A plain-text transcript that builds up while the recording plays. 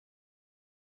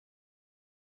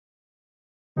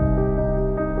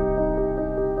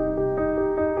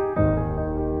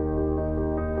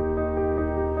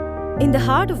In the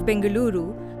heart of Bengaluru,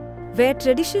 where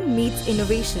tradition meets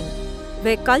innovation,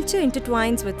 where culture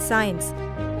intertwines with science,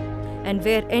 and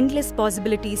where endless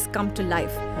possibilities come to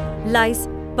life, lies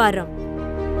Param,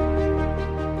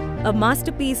 a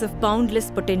masterpiece of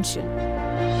boundless potential.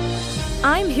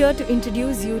 I'm here to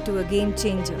introduce you to a game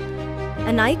changer,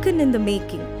 an icon in the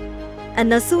making,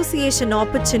 an association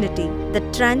opportunity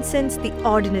that transcends the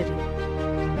ordinary.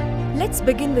 Let's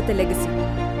begin with a legacy.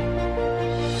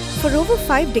 For over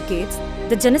 5 decades,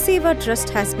 the Janaseva Trust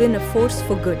has been a force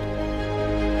for good.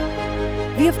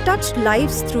 We have touched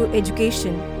lives through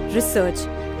education, research,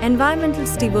 environmental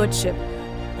stewardship,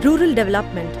 rural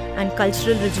development, and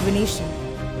cultural rejuvenation.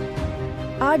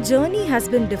 Our journey has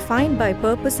been defined by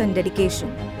purpose and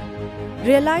dedication,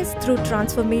 realized through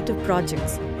transformative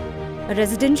projects: a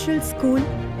residential school,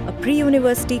 a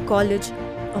pre-university college,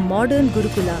 a modern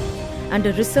Gurukula, and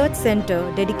a research center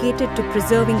dedicated to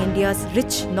preserving India's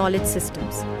rich knowledge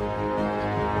systems.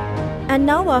 And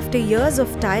now, after years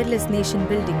of tireless nation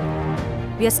building,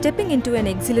 we are stepping into an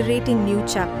exhilarating new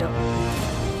chapter.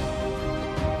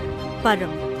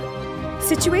 Param.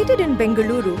 Situated in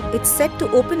Bengaluru, it's set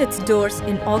to open its doors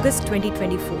in August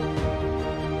 2024.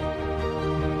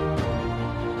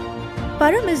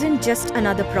 Param isn't just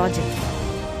another project.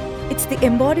 It's the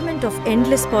embodiment of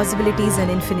endless possibilities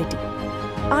and infinity.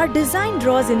 Our design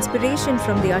draws inspiration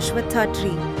from the Ashwatha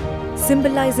tree,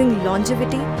 symbolizing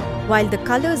longevity, while the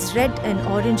colors red and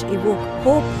orange evoke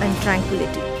hope and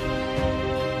tranquility.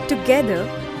 Together,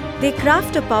 they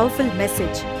craft a powerful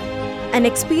message, an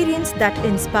experience that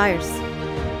inspires.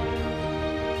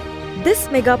 This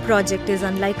mega project is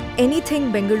unlike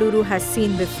anything Bengaluru has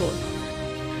seen before.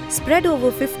 Spread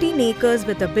over 15 acres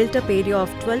with a built-up area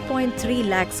of 12.3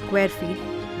 lakh square feet,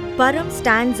 Param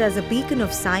stands as a beacon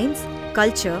of science,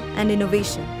 culture, and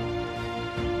innovation.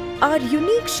 Our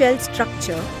unique shell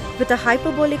structure, with a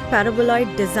hyperbolic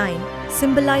paraboloid design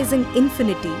symbolizing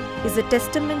infinity, is a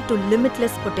testament to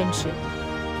limitless potential.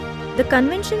 The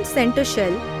convention center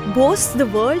shell boasts the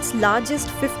world's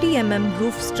largest 50 mm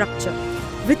roof structure.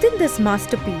 Within this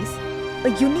masterpiece, a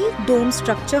unique dome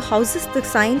structure houses the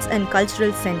Science and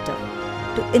Cultural Center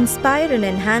to inspire and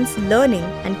enhance learning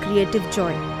and creative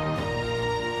joy.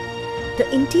 The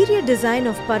interior design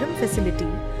of Param facility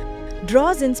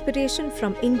draws inspiration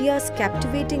from India's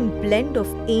captivating blend of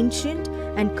ancient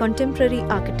and contemporary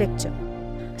architecture,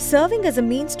 serving as a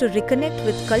means to reconnect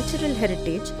with cultural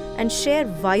heritage and share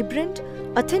vibrant,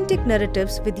 authentic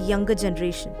narratives with the younger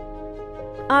generation.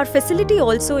 Our facility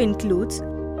also includes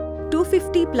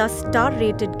 250+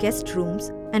 star-rated guest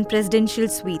rooms and presidential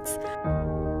suites,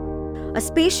 a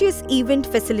spacious event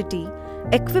facility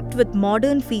equipped with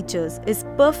modern features is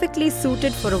perfectly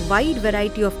suited for a wide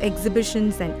variety of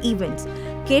exhibitions and events,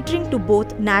 catering to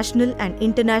both national and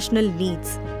international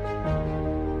needs.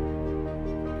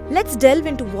 Let's delve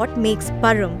into what makes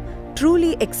Param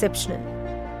truly exceptional.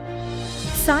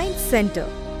 Science Center.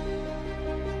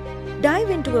 Dive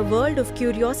into a world of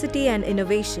curiosity and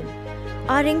innovation.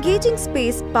 Our engaging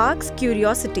space sparks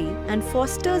curiosity and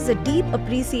fosters a deep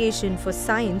appreciation for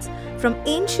science, from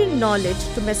ancient knowledge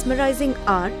to mesmerizing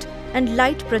art and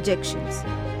light projections.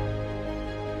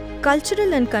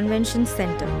 Cultural and Convention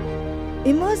Center.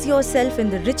 Immerse yourself in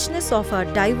the richness of our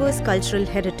diverse cultural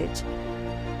heritage.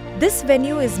 This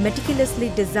venue is meticulously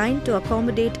designed to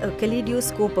accommodate a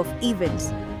kaleidoscope of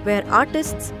events, where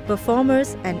artists,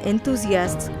 performers, and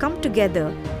enthusiasts come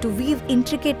together to weave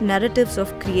intricate narratives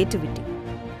of creativity.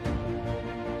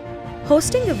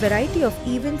 Hosting a variety of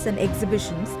events and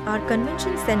exhibitions, our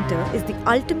convention center is the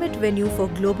ultimate venue for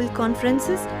global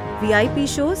conferences, VIP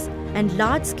shows, and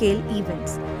large-scale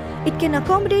events. It can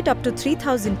accommodate up to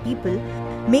 3,000 people,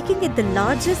 making it the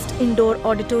largest indoor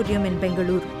auditorium in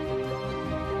Bengaluru.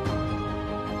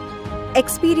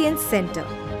 Experience Center.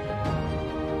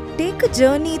 Take a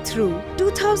journey through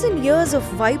 2,000 years of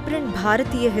vibrant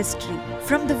Bharatiya history,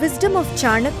 from the wisdom of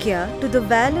Chanakya to the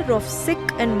valor of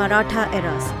Sikh and Maratha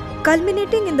eras,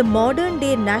 culminating in the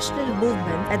modern-day national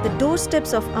movement at the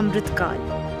doorsteps of Amritkal.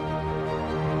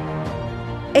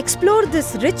 Explore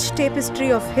this rich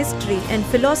tapestry of history and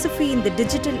philosophy in the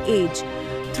digital age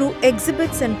through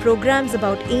exhibits and programs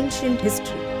about ancient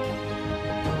history.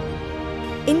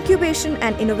 Incubation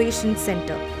and Innovation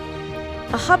Center,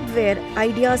 a hub where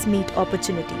ideas meet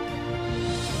opportunity,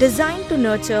 designed to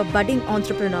nurture budding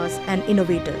entrepreneurs and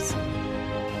innovators.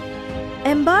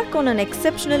 Embark on an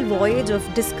exceptional voyage of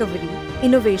discovery,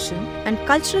 innovation, and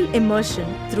cultural immersion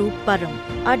through Param.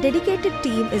 Our dedicated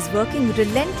team is working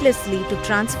relentlessly to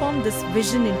transform this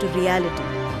vision into reality.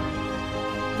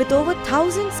 With over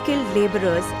 1,000 skilled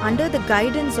laborers under the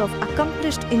guidance of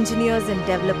accomplished engineers and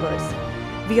developers,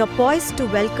 we are poised to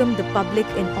welcome the public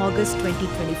in August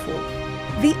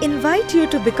 2024. We invite you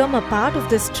to become a part of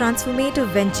this transformative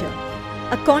venture.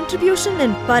 A contribution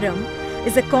in Param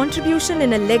is a contribution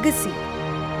in a legacy,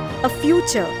 a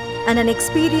future, and an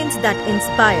experience that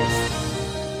inspires.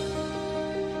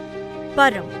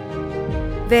 Param,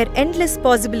 where endless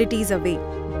possibilities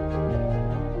await.